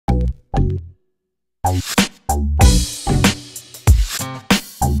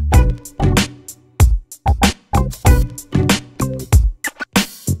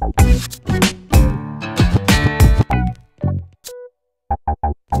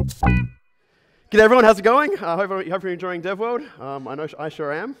G'day everyone, how's it going? Hope you're enjoying DevWorld. I know I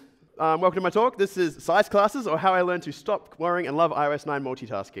sure am. Welcome to my talk. This is size classes, or how I learned to stop worrying and love iOS 9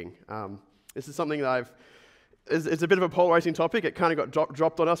 multitasking. This is something that it's a bit of a polarizing topic. It kind of got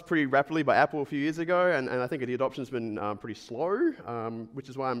dropped on us pretty rapidly by Apple a few years ago, and I think the adoption's been pretty slow, which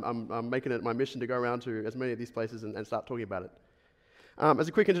is why I'm making it my mission to go around to as many of these places and start talking about it. As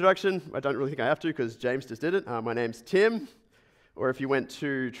a quick introduction, I don't really think I have to because James just did it. My name's Tim. Or if you went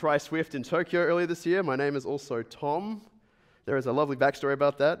to Try Swift in Tokyo earlier this year, my name is also Tom. There is a lovely backstory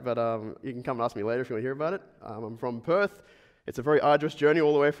about that, but you can come and ask me later if you want to hear about it. I'm from Perth. It's a very arduous journey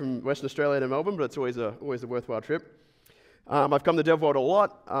all the way from Western Australia to Melbourne, but it's always a worthwhile trip. I've come to DevWorld a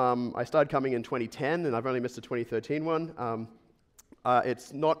lot. I started coming in 2010, and I've only missed the 2013 one.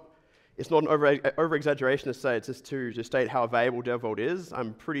 It's not an over-exaggeration to say, it's just to state how valuable DevWorld is.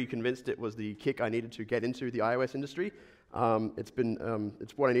 I'm pretty convinced it was the kick I needed to get into the iOS industry.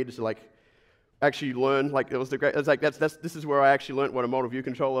 It's what I needed to actually learn. This is where I actually learned what a model view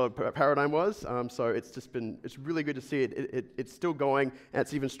controller paradigm was. So it's really good to see it. It's still going, and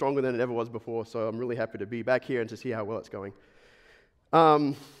it's even stronger than it ever was before. So I'm really happy to be back here and to see how well it's going.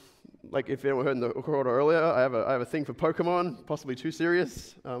 If anyone heard in the corridor earlier, I have a thing for Pokemon, possibly too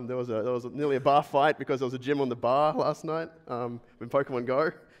serious. There was nearly a bar fight because there was a gym on the bar last night with Pokemon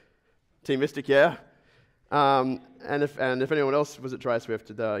Go. Team Mystic, yeah. And if anyone else was at Try Swift,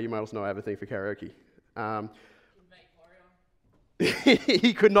 you might also know I have a thing for karaoke.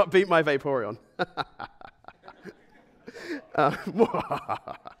 He could not beat my Vaporeon.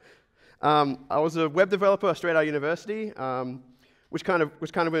 I was a web developer straight out of university, which kind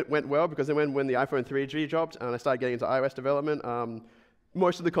of went well because then when the iPhone 3G dropped and I started getting into iOS development,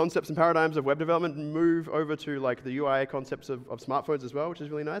 most of the concepts and paradigms of web development move over to the UI concepts of smartphones as well, which is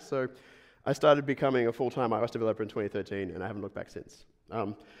really nice. So I started becoming a full-time iOS developer in 2013, and I haven't looked back since.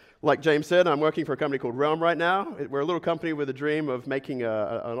 Like James said, I'm working for a company called Realm right now. We're a little company with a dream of making an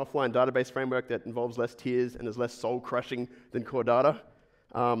offline database framework that involves less tiers and is less soul-crushing than core data.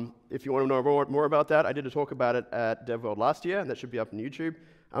 If you want to know more about that, I did a talk about it at DevWorld last year, and that should be up on YouTube.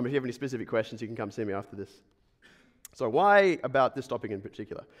 If you have any specific questions, you can come see me after this. So why about this topic in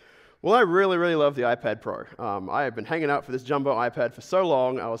particular? Well, I really, really love the iPad Pro. I have been hanging out for this jumbo iPad for so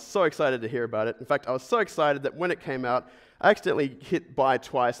long. I was so excited to hear about it. In fact, I was so excited that when it came out, I accidentally hit buy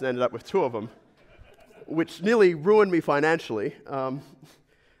twice and ended up with 2 of them, which nearly ruined me financially. I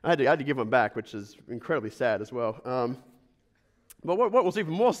had to give them back, which is incredibly sad as well. But what was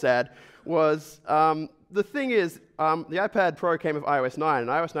even more sad was the thing is, the iPad Pro came with iOS 9,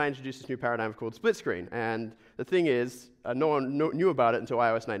 and iOS 9 introduced this new paradigm called split screen. And the thing is, no one knew about it until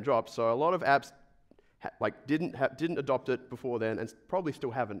iOS 9 dropped. So a lot of apps didn't adopt it before then, and probably still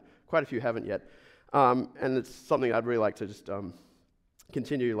haven't. Quite a few haven't yet. And it's something I'd really like to just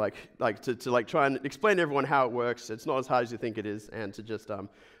continue, to try and explain to everyone how it works. It's not as hard as you think it is, and to just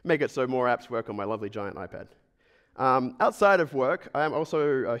make it so more apps work on my lovely giant iPad. Outside of work, I am also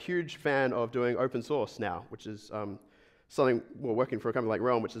a huge fan of doing open source now, which is something we're working for a company like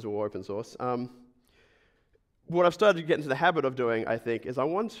Realm, which is all open source. What I've started to get into the habit of doing, I think, is I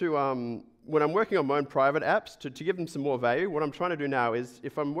want to, when I'm working on my own private apps, to give them some more value, what I'm trying to do now is,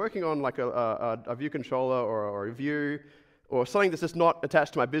 if I'm working on a view controller or a view, or something that's just not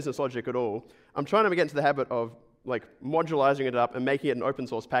attached to my business logic at all, I'm trying to get into the habit of modularizing it up and making it an open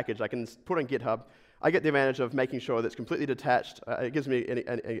source package I can put on GitHub. I get the advantage of making sure that it's completely detached. It gives me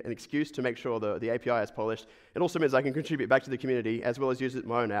an excuse to make sure the API is polished. It also means I can contribute back to the community as well as use it in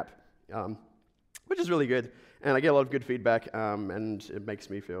my own app, which is really good. And I get a lot of good feedback, and it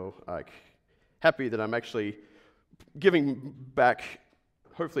makes me feel happy that I'm actually giving back,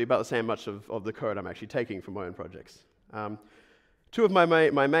 hopefully about the same much of the code I'm actually taking from my own projects. 2 of my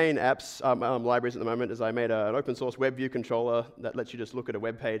main apps, libraries at the moment, is I made an open source web view controller that lets you just look at a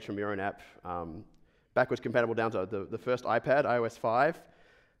web page from your own app, backwards compatible down to the first iPad, iOS 5,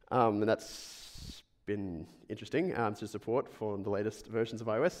 and that's been interesting to support for the latest versions of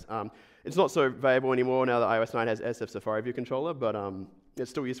iOS. It's not so valuable anymore now that iOS 9 has SF Safari view controller, but it's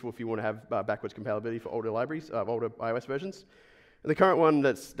still useful if you want to have backwards compatibility for older libraries, older iOS versions. And the current one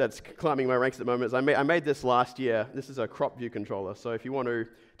that's climbing my ranks at the moment is I made this last year. This is a crop view controller. So if you want to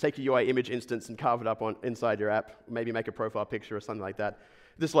take a UI image instance and carve it up inside your app, maybe make a profile picture or something like that,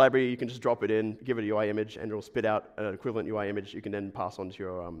 this library, you can just drop it in, give it a UI image, and it'll spit out an equivalent UI image you can then pass on to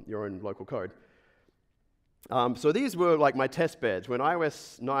your own local code. So these were my test beds. When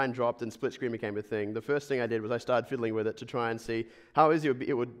iOS 9 dropped and split screen became a thing, the first thing I did was I started fiddling with it to try and see how easy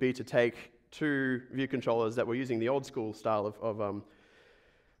it would be to take 2 view controllers that were using the old school style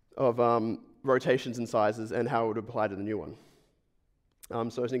of rotations and sizes and how it would apply to the new one.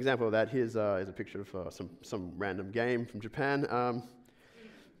 So as an example of that, here's a picture of some random game from Japan.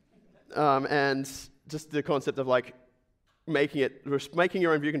 And just the concept of like making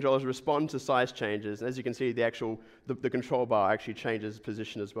your own view controllers respond to size changes. And as you can see, the control bar actually changes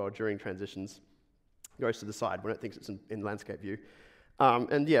position as well during transitions. Goes to the side when it thinks it's in landscape view.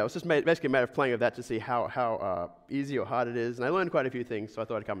 And yeah, it was just basically a matter of playing with that to see how easy or hard it is. And I learned quite a few things, so I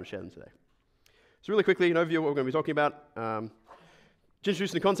thought I'd come and share them today. So really quickly, an overview of what we're going to be talking about. Just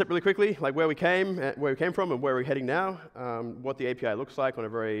introducing the concept really quickly, like where we came from and where we're heading now, what the API looks like on a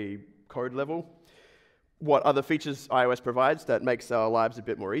very code level, what other features iOS provides that makes our lives a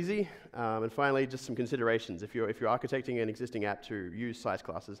bit more easy, and finally, just some considerations. If you're architecting an existing app to use size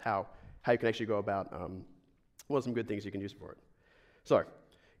classes, how you can actually go about what are some good things you can use for it. So,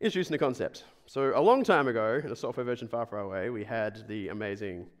 introducing the concept. So a long time ago, in a software version far, far away, we had the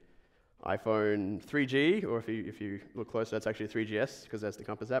amazing iPhone 3G, or if you look closer, that's actually 3GS, because that's the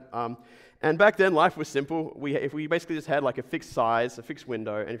Compass app. And back then, life was simple. If we basically just had like a fixed size, a fixed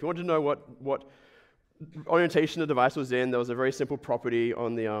window, and if you wanted to know what orientation the device was in, there was a very simple property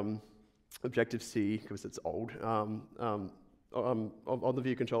on the Objective-C, because it's old, on the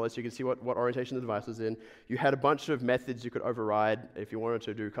view controller, so you can see what orientation the device was in. You had a bunch of methods you could override if you wanted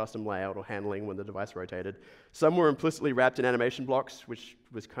to do custom layout or handling when the device rotated. Some were implicitly wrapped in animation blocks, which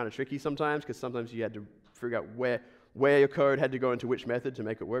was kind of tricky sometimes, because sometimes you had to figure out where your code had to go into which method to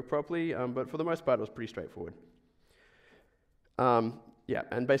make it work properly, but for the most part, it was pretty straightforward. Yeah,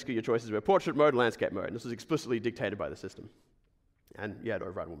 and basically your choices were portrait mode, landscape mode, and this was explicitly dictated by the system. And you had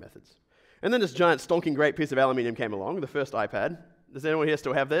overridable methods. And then this giant stonking great piece of aluminium came along, the first iPad. Does anyone here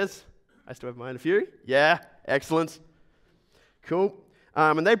still have theirs? I still have mine, a few? Yeah, excellent. Cool.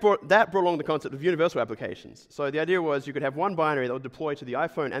 And that brought along the concept of universal applications. So the idea was you could have one binary that would deploy to the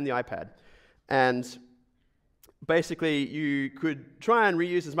iPhone and the iPad. And basically you could try and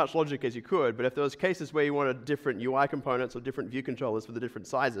reuse as much logic as you could, but if there was cases where you wanted different UI components or different view controllers for the different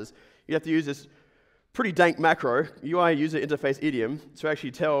sizes, you'd have to use this pretty dank macro, UI user interface idiom, to actually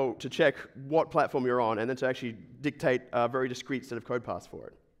check what platform you're on, and then to actually dictate a very discrete set of code paths for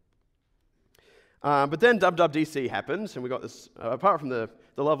it. But then wwdc happened, and we got this, apart from the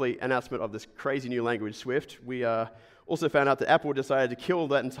lovely announcement of this crazy new language, Swift, we also found out that Apple decided to kill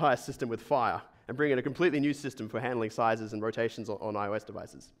that entire system with fire, and bring in a completely new system for handling sizes and rotations on iOS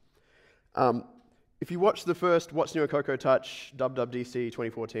devices. If you watch the first What's New in Cocoa Touch, wwdc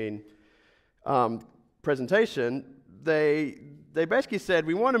 2014, presentation, they basically said,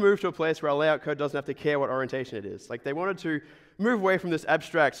 we want to move to a place where our layout code doesn't have to care what orientation it is. Like, they wanted to move away from this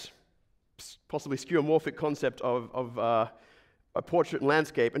abstract, possibly skeuomorphic concept of a portrait and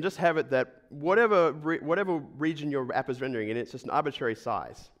landscape, and just have it that whatever region your app is rendering in, it's just an arbitrary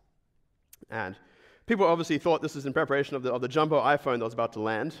size. And people obviously thought this was in preparation of the jumbo iPhone that was about to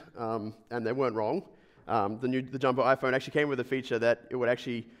land, and they weren't wrong. The jumbo iPhone actually came with a feature that it would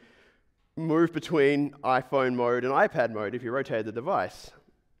actually move between iPhone mode and iPad mode if you rotated the device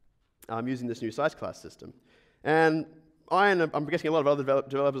using this new size class system. And I'm guessing a lot of other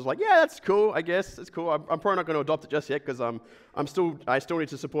developers are like, yeah, that's cool, I guess, it's cool. I'm probably not going to adopt it just yet because I still need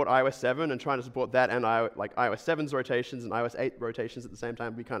to support iOS 7, and trying to support that and iOS 7's rotations and iOS 8 rotations at the same time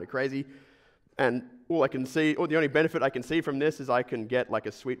would be kind of crazy. And all I can see, or the only benefit I can see from this is I can get like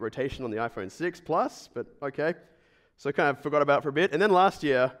a sweet rotation on the iPhone 6 Plus, but okay. So I kind of forgot about it for a bit. And then last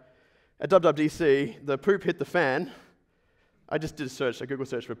year, at WWDC, the poop hit the fan. I just did a Google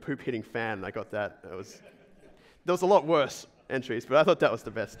search for poop hitting fan, and I got that. There was a lot worse entries, but I thought that was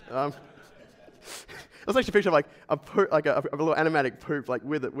the best. It was actually a picture of a little animatic poop, like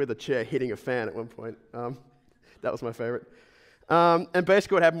with a chair hitting a fan at one point. That was my favorite. And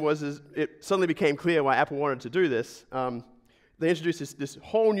basically what happened was it suddenly became clear why Apple wanted to do this. They introduced this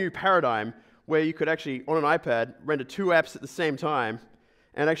whole new paradigm where you could actually, on an iPad, render two apps at the same time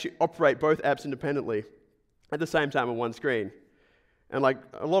and actually operate both apps independently at the same time on one screen. And like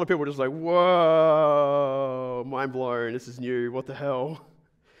a lot of people were just like, whoa, mind blown, this is new, what the hell?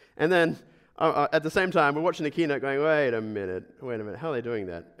 And then at the same time, we're watching the keynote going, wait a minute, how are they doing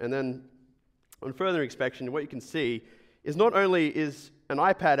that? And then on further inspection, what you can see is not only is an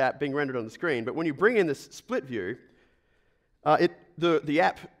iPad app being rendered on the screen, but when you bring in this split view, the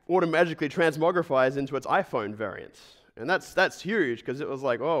app automatically transmogrifies into its iPhone variant. And that's huge, because it was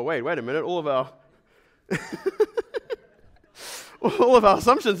like, oh, wait a minute, all of our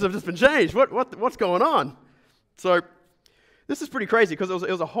assumptions have just been changed. What's going on? So this is pretty crazy, because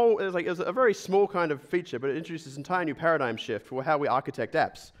it was a very small kind of feature, but it introduced this entire new paradigm shift for how we architect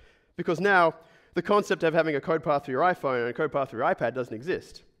apps. Because now the concept of having a code path for your iPhone and a code path for your iPad doesn't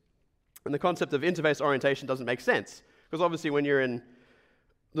exist. And the concept of interface orientation doesn't make sense, because obviously when you're in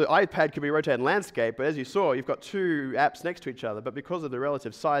the iPad could be rotated in landscape, but as you saw, you've got two apps next to each other, but because of the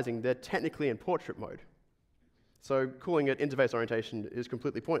relative sizing, they're technically in portrait mode. So calling it interface orientation is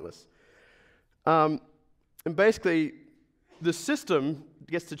completely pointless. And basically, the system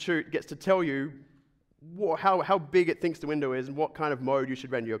gets to tell you how big it thinks the window is and what kind of mode you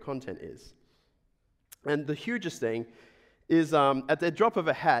should render your content is. And the hugest thing is at the drop of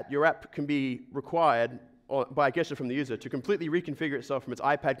a hat, your app can be required by a gesture from the user to completely reconfigure itself from its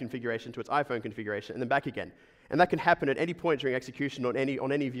iPad configuration to its iPhone configuration and then back again. And that can happen at any point during execution on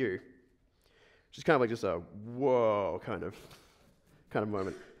any view. Which is kind of like just a whoa kind of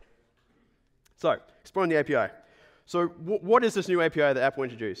moment. So, exploring the API. So what is this new API that Apple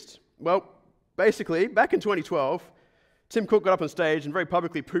introduced? Well, basically, back in 2012, Tim Cook got up on stage and very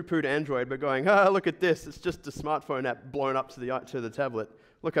publicly poo-pooed Android by going, look at this, it's just a smartphone app blown up to the tablet.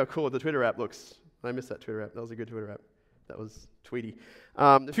 Look how cool the Twitter app looks. I missed that Twitter app. That was a good Twitter app. That was Tweety.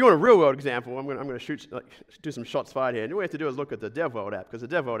 If you want a real-world example, I'm going to do some shots fired here. And all we have to do is look at the DevWorld app, because the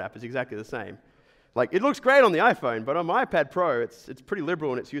DevWorld app is exactly the same. Like, it looks great on the iPhone, but on my iPad Pro, it's pretty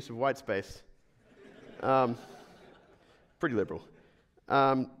liberal in its use of white space. Pretty liberal.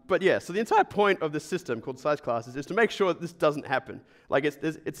 But yeah, so the entire point of this system called size classes is to make sure that this doesn't happen. Like,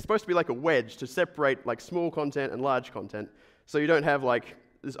 it's supposed to be like a wedge to separate like small content and large content, so you don't have like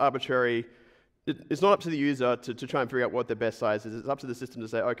this arbitrary. It's not up to the user to try and figure out what their best size is. It's up to the system to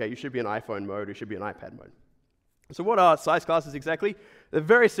say, okay, you should be in iPhone mode, you should be in iPad mode. So what are size classes exactly? They're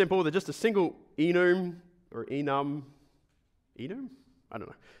very simple. They're just a single enum or enum. Enum? I don't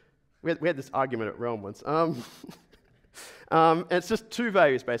know. We had this argument at Realm once. And it's just two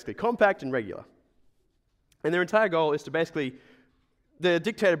values, basically, compact and regular. And their entire goal is to basically, they're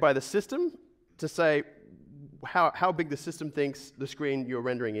dictated by the system to say how big the system thinks the screen you're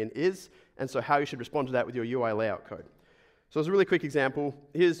rendering in is, and so how you should respond to that with your UI layout code. So as a really quick example,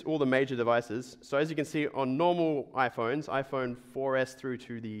 here's all the major devices. So as you can see on normal iPhones, iPhone 4S through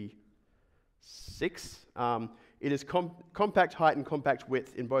to the 6, it is compact height and compact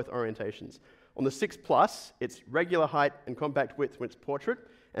width in both orientations. On the 6 Plus, it's regular height and compact width when it's portrait,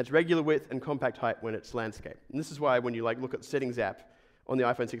 and it's regular width and compact height when it's landscape. And this is why when you look at the settings app on the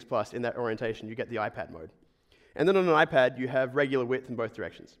iPhone 6 Plus in that orientation, you get the iPad mode. And then on an iPad, you have regular width in both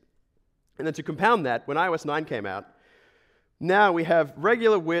directions. And then to compound that, when iOS 9 came out, now we have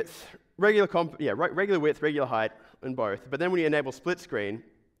regular width, regular height in both. But then when you enable split screen,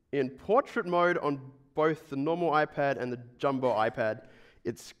 in portrait mode on both the normal iPad and the jumbo iPad,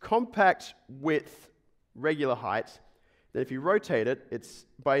 it's compact width, regular height. Then if you rotate it, it's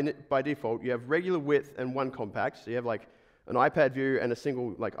by default, you have regular width and one compact. So you have like an iPad view and a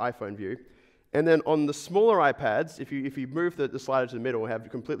single like iPhone view. And then on the smaller iPads, if you move the slider to the middle and have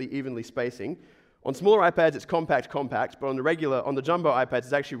completely evenly spacing, on smaller iPads it's compact, but on the jumbo iPads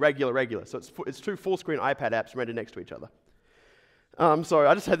it's actually regular. So it's two full-screen iPad apps rendered next to each other. So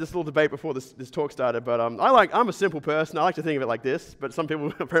I just had this little debate before this talk started, but I'm a simple person. I like to think of it like this, but some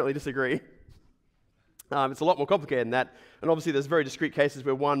people apparently disagree. It's a lot more complicated than that, and obviously there's very discrete cases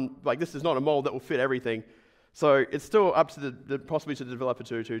where this is not a mold that will fit everything. So it's still up to possibly to the developer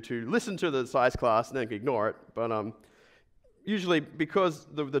to listen to the size class and then ignore it. But usually because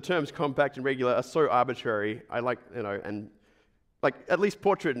the terms compact and regular are so arbitrary, I at least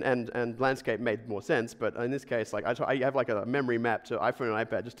portrait and landscape made more sense. But in this case, I have like a memory map to iPhone and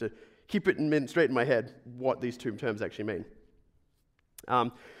iPad just to keep it straight in my head what these two terms actually mean.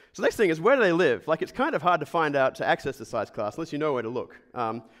 So next thing is, where do they live? It's kind of hard to find out to access the size class unless you know where to look.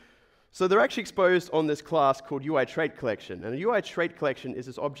 So they're actually exposed on this class called UI trait collection. And a UI trait collection is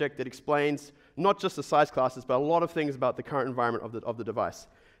this object that explains not just the size classes, but a lot of things about the current environment of the device.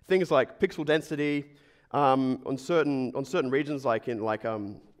 Things like pixel density on certain regions, like in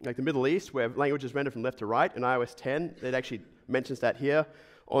the Middle East, where language is rendered from left to right. In iOS 10, it actually mentions that here.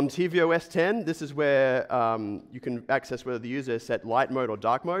 On tvOS 10, this is where you can access whether the user has set light mode or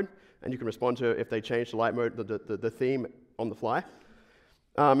dark mode, and you can respond to if they change the light mode, the theme on the fly.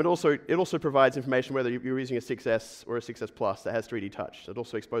 It also provides information whether you're using a 6S or a 6S Plus that has 3D touch. So it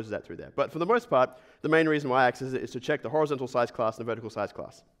also exposes that through there. But for the most part, the main reason why I access it is to check the horizontal size class and the vertical size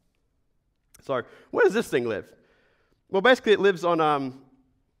class. So where does this thing live? Well, basically it lives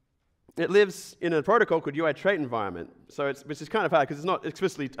in a protocol called UI trait environment. So which is kind of hard because it's not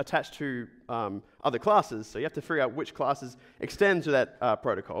explicitly attached to other classes. So you have to figure out which classes extend to that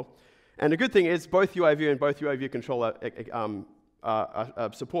protocol. And the good thing is both UI view and both UI view controller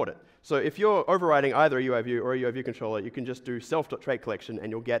support it. So if you're overriding either a UI view or a UI view controller, you can just do self.trait collection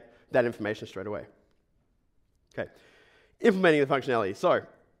and you'll get that information straight away. Okay, implementing the functionality. So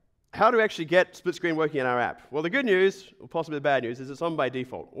how to actually get split screen working in our app. Well, the good news, or possibly the bad news, is it's on by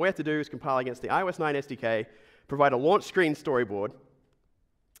default. All we have to do is compile against the iOS 9 SDK, provide a launch screen storyboard,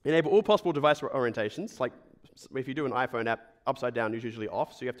 enable all possible device orientations, like if you do an iPhone app, upside down is usually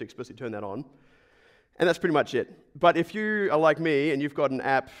off, so you have to explicitly turn that on. And that's pretty much it. But if you are like me and you've got an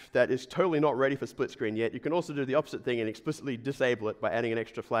app that is totally not ready for split screen yet, you can also do the opposite thing and explicitly disable it by adding an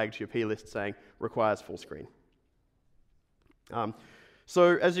extra flag to your plist saying requires full screen.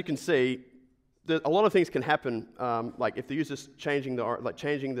 So as you can see, a lot of things can happen, like if the user's changing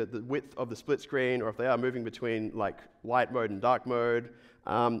the width of the split screen, or if they are moving between like light mode and dark mode.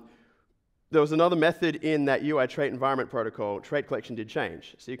 There was another method in that UI trait environment protocol, trait collection did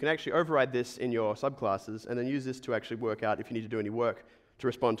change. So you can actually override this in your subclasses and then use this to actually work out if you need to do any work to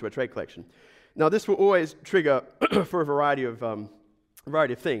respond to a trait collection. Now this will always trigger for a variety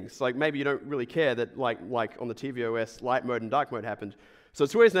of things. Like maybe you don't really care that like on the tvOS light mode and dark mode happened. So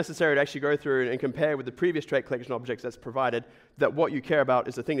it's always necessary to actually go through and compare with the previous trait collection objects that's provided that what you care about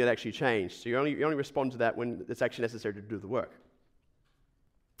is the thing that actually changed. So you only respond to that when it's actually necessary to do the work.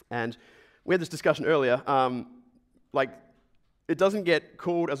 And we had this discussion earlier, like it doesn't get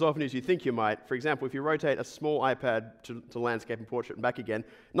called as often as you think you might. For example, if you rotate a small iPad to landscape and portrait and back again,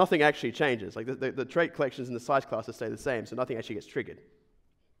 nothing actually changes. Like the trait collections and the size classes stay the same, so nothing actually gets triggered.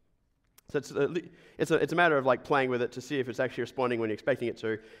 So it's a matter of like playing with it to see if it's actually responding when you're expecting it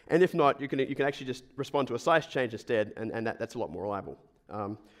to, and if not, you can actually just respond to a size change instead, and that's a lot more reliable.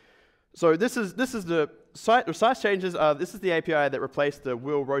 So this is the size changes. This is the API that replaced the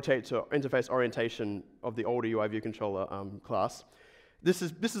will rotate to interface orientation of the older UI view controller class. This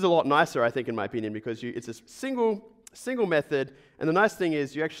is a lot nicer, I think, in my opinion, because it's a single method, and the nice thing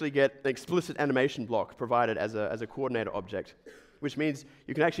is you actually get an explicit animation block provided as a coordinator object, which means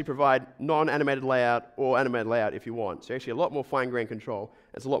you can actually provide non-animated layout or animated layout if you want. So actually a lot more fine-grained control.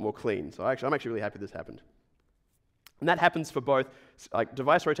 It's a lot more clean. So I'm actually really happy this happened. And that happens for both like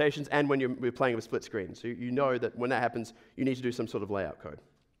device rotations and when we're playing with split screen. So you know that when that happens, you need to do some sort of layout code.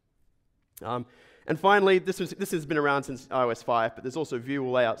 And finally, this has been around since iOS 5, but there's also view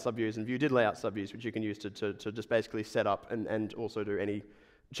layout subviews and view did layout subviews, which you can use to just basically set up and also do any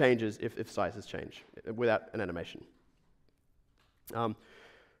changes if sizes change without an animation.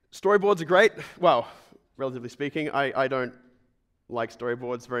 Storyboards are great. Well, relatively speaking, I don't like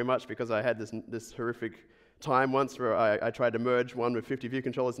storyboards very much because I had this horrific time once where I tried to merge one with 50 view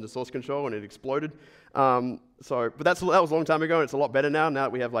controllers into source control and it exploded. But that was a long time ago, and it's a lot better now. Now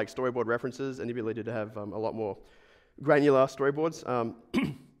that we have like storyboard references and the ability to have a lot more granular storyboards.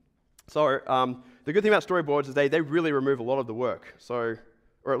 The good thing about storyboards is they really remove a lot of the work. So,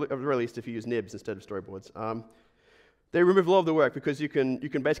 or at the very least if you use nibs instead of storyboards. They remove a lot of the work because you can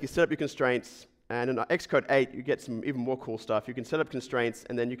basically set up your constraints, and in Xcode 8 you get some even more cool stuff. You can set up constraints,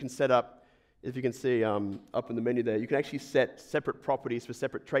 and then you can set up, if you can see up in the menu there, you can actually set separate properties for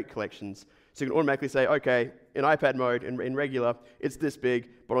separate trait collections. So you can automatically say, okay, in iPad mode, in regular, it's this big,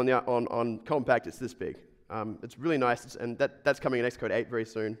 but on compact, it's this big. It's really nice, and that's coming in Xcode 8 very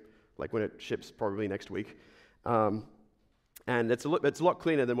soon, like when it ships probably next week. And it's a lot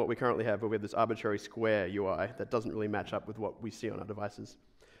cleaner than what we currently have, where we have this arbitrary square UI that doesn't really match up with what we see on our devices.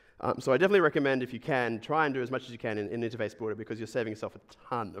 So I definitely recommend, if you can, try and do as much as you can in Interface Builder, because you're saving yourself a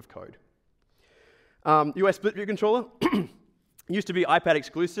ton of code. UI Split View Controller used to be iPad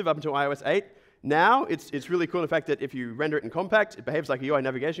exclusive up until iOS 8. Now it's really cool in the fact that if you render it in compact, it behaves like a UI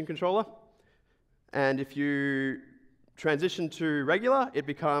navigation controller. And if you transition to regular, it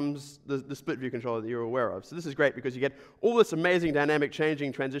becomes the split view controller that you're aware of. So this is great because you get all this amazing dynamic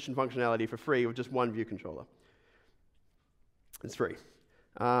changing transition functionality for free with just one view controller. It's free.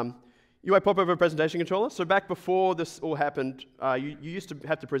 UI popover presentation controller. So back before this all happened, you used to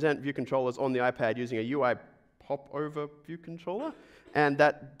have to present view controllers on the iPad using a UI popover view controller, and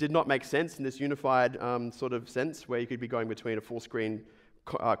that did not make sense in this unified sort of sense where you could be going between a full screen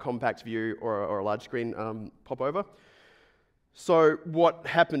compact view or a large screen popover. So what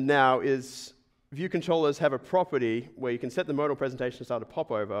happened now is view controllers have a property where you can set the modal presentation style to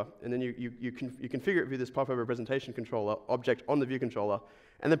popover, and then you configure it via this popover presentation controller object on the view controller,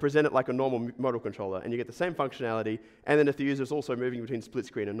 and then present it like a normal modal controller, and you get the same functionality. And then if the user is also moving between split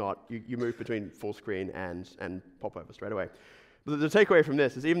screen or not, you move between full screen and popover straight away. But the takeaway from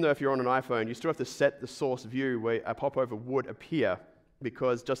this is, even though if you're on an iPhone, you still have to set the source view where a popover would appear,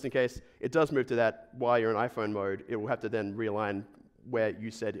 because just in case it does move to that while you're in iPhone mode, it will have to then realign where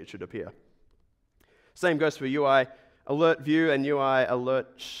you said it should appear. Same goes for UI alert view and UI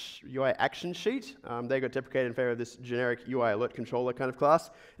action sheet. They got deprecated in favor of this generic UI alert controller kind of class.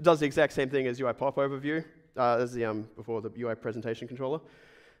 It does the exact same thing as UI popover view, before the UI presentation controller.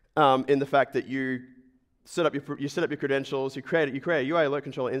 in the fact that you set up your credentials, you create a UI alert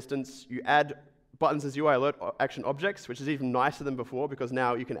controller instance, you add buttons as UI alert action objects, which is even nicer than before because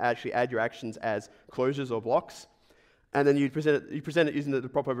now you can actually add your actions as closures or blocks. And then you present it using the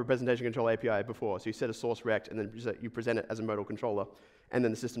proper representation control API before. So you set a source rect, and then you present it as a modal controller, and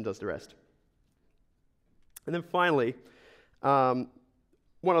then the system does the rest. And then finally, one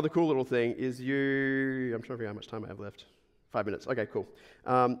other cool little thing is I'm trying to figure out how much time I have left. 5 minutes. Okay, cool.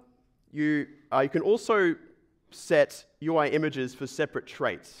 You can also set UI images for separate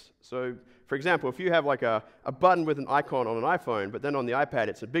traits. So, for example, if you have like a button with an icon on an iPhone, but then on the iPad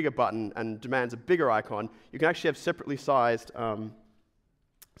it's a bigger button and demands a bigger icon, you can actually have separately sized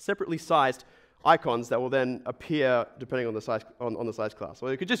icons that will then appear depending on the size on the size class.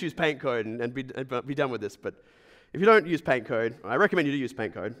 Or you could just use paint code and be done with this. But if you don't use paint code, I recommend you do use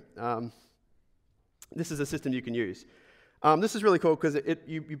paint code. This is a system you can use. This is really cool because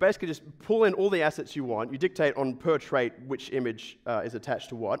you basically just pull in all the assets you want. You dictate on per trait which image is attached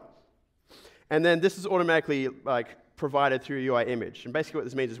to what. And then this is automatically provided through a UI image. And basically what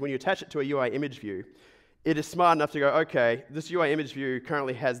this means is when you attach it to a UI image view, it is smart enough to go, okay, this UI image view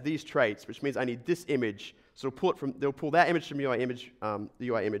currently has these traits, which means I need this image. So they'll pull that image from the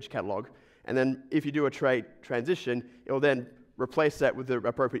UI image catalog. And then if you do a trait transition, it will then replace that with the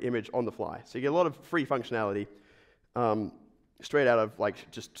appropriate image on the fly. So you get a lot of free functionality straight out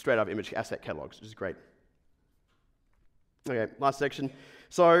of image asset catalogs, which is great. Okay, last section.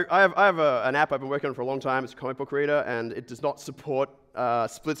 So I have an app I've been working on for a long time. It's a comic book reader, and it does not support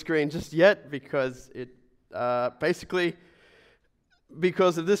split screen just yet because it basically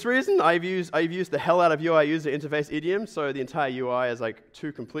because of this reason. I've used the hell out of UI user interface idiom, so the entire UI is like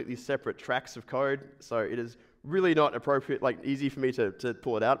two completely separate tracks of code. So it is really not appropriate, easy for me to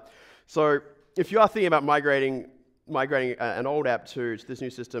pull it out. So if you are thinking about migrating an old app to this new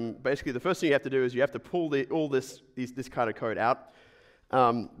system, basically the first thing you have to do is you have to pull this kind of code out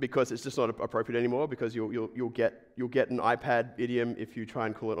because it's just not appropriate anymore. Because you'll get an iPad idiom if you try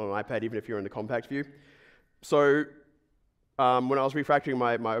and call it on an iPad, even if you're in the compact view. So when I was refactoring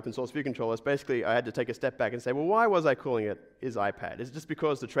my open source view controllers, basically I had to take a step back and say, well, why was I calling it is iPad? Is it just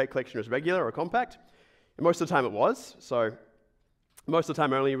because the trait collection was regular or compact? And most of the time it was. So most of the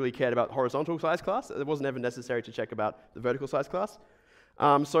time I only really cared about horizontal size class. It wasn't ever necessary to check about the vertical size class.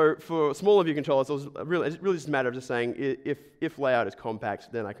 So for smaller view controllers, it's really just a matter of just saying if layout is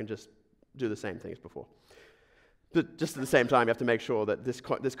compact, then I can just do the same thing as before. But just at the same time, you have to make sure that this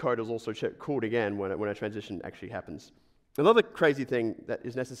code is also called again when a transition actually happens. Another crazy thing that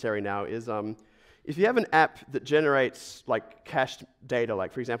is necessary now is if you have an app that generates cached data,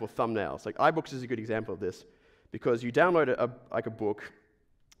 for example thumbnails. iBooks is a good example of this, because you download a book,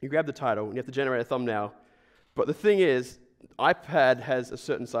 you grab the title, and you have to generate a thumbnail. But the thing is, iPad has a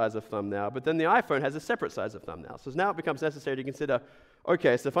certain size of thumbnail, but then the iPhone has a separate size of thumbnail. So now it becomes necessary to consider,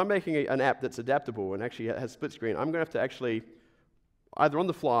 okay, so if I'm making an app that's adaptable and actually has split screen, I'm going to have to actually, either on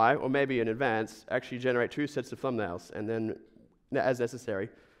the fly or maybe in advance, actually generate two sets of thumbnails, and then, as necessary,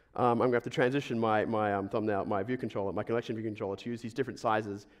 I'm going to have to transition my thumbnail, my view controller, my collection view controller, to use these different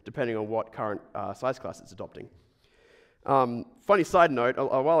sizes depending on what current size class it's adopting. Funny side note,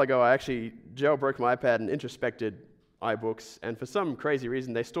 a while ago I actually jailbroke my iPad and introspected iBooks, and for some crazy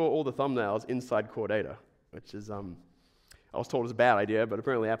reason they store all the thumbnails inside core data, which is, I was told is a bad idea, but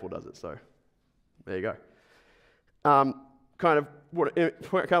apparently Apple does it, so there you go. Kind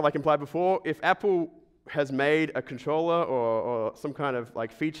of like implied before, if Apple has made a controller or some kind of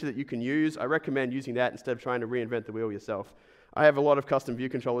feature that you can use, I recommend using that instead of trying to reinvent the wheel yourself. I have a lot of custom view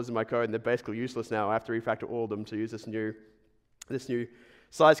controllers in my code, and they're basically useless now. I have to refactor all of them to use this new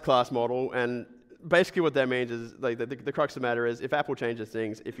size class model. And basically what that means is, the crux of the matter is, if Apple changes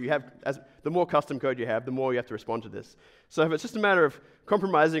things, the more custom code you have, the more you have to respond to this. So if it's just a matter of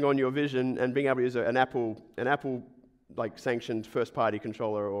compromising on your vision and being able to use an Apple sanctioned first-party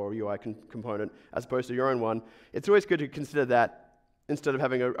controller or UI component as opposed to your own one, it's always good to consider that instead of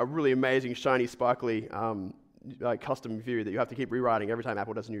having a really amazing, shiny, sparkly custom view that you have to keep rewriting every time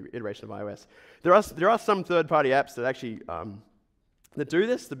Apple does a new iteration of iOS. There are some third-party apps that actually that do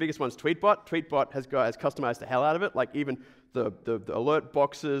this. The biggest one's Tweetbot. Tweetbot has customized the hell out of it. Even the alert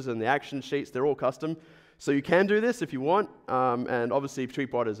boxes and the action sheets, they're all custom. So you can do this if you want. And obviously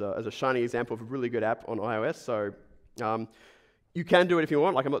Tweetbot is a shiny example of a really good app on iOS. So you can do it if you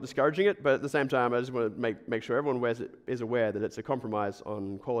want. I'm not discouraging it, but at the same time, I just want to make sure everyone is aware that it's a compromise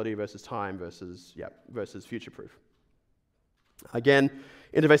on quality versus time versus future-proof. Again,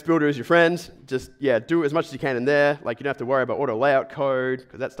 Interface Builder is your friend. Just do as much as you can in there. You don't have to worry about auto layout code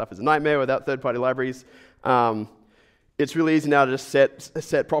because that stuff is a nightmare without third-party libraries. it's really easy now to just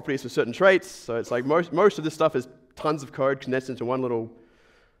set properties for certain traits. So it's like most of this stuff is tons of code condensed into one little,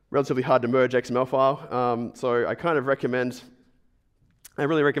 relatively hard to merge XML file. So I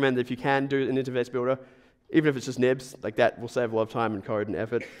really recommend that if you can do an interface builder, even if it's just nibs, like that will save a lot of time and code and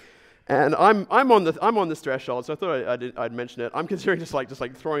effort. And I'm on this threshold, so I thought I'd mention it. I'm considering just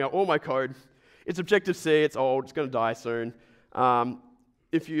like throwing out all my code. It's Objective-C, it's old, it's going to die soon.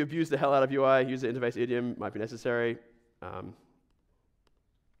 If you abuse the hell out of UI, user interface idiom might be necessary.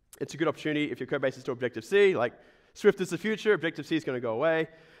 It's a good opportunity if your code base is still Objective-C. Like Swift is the future, Objective-C is going to go away.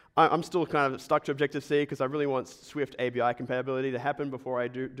 I'm still kind of stuck to Objective-C because I really want Swift API compatibility to happen before I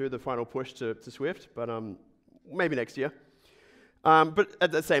do the final push to Swift, but maybe next year. But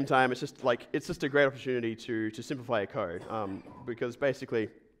at the same time, it's just a great opportunity to simplify your code because basically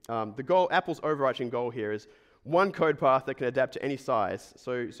Apple's overarching goal here is one code path that can adapt to any size.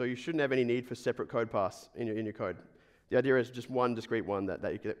 So you shouldn't have any need for separate code paths in your code. The idea is just one discrete one that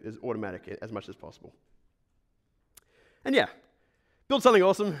is automatic as much as possible. And yeah. Build something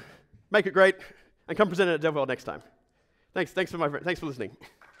awesome, make it great, and come present it at DevWorld next time. Thanks for listening.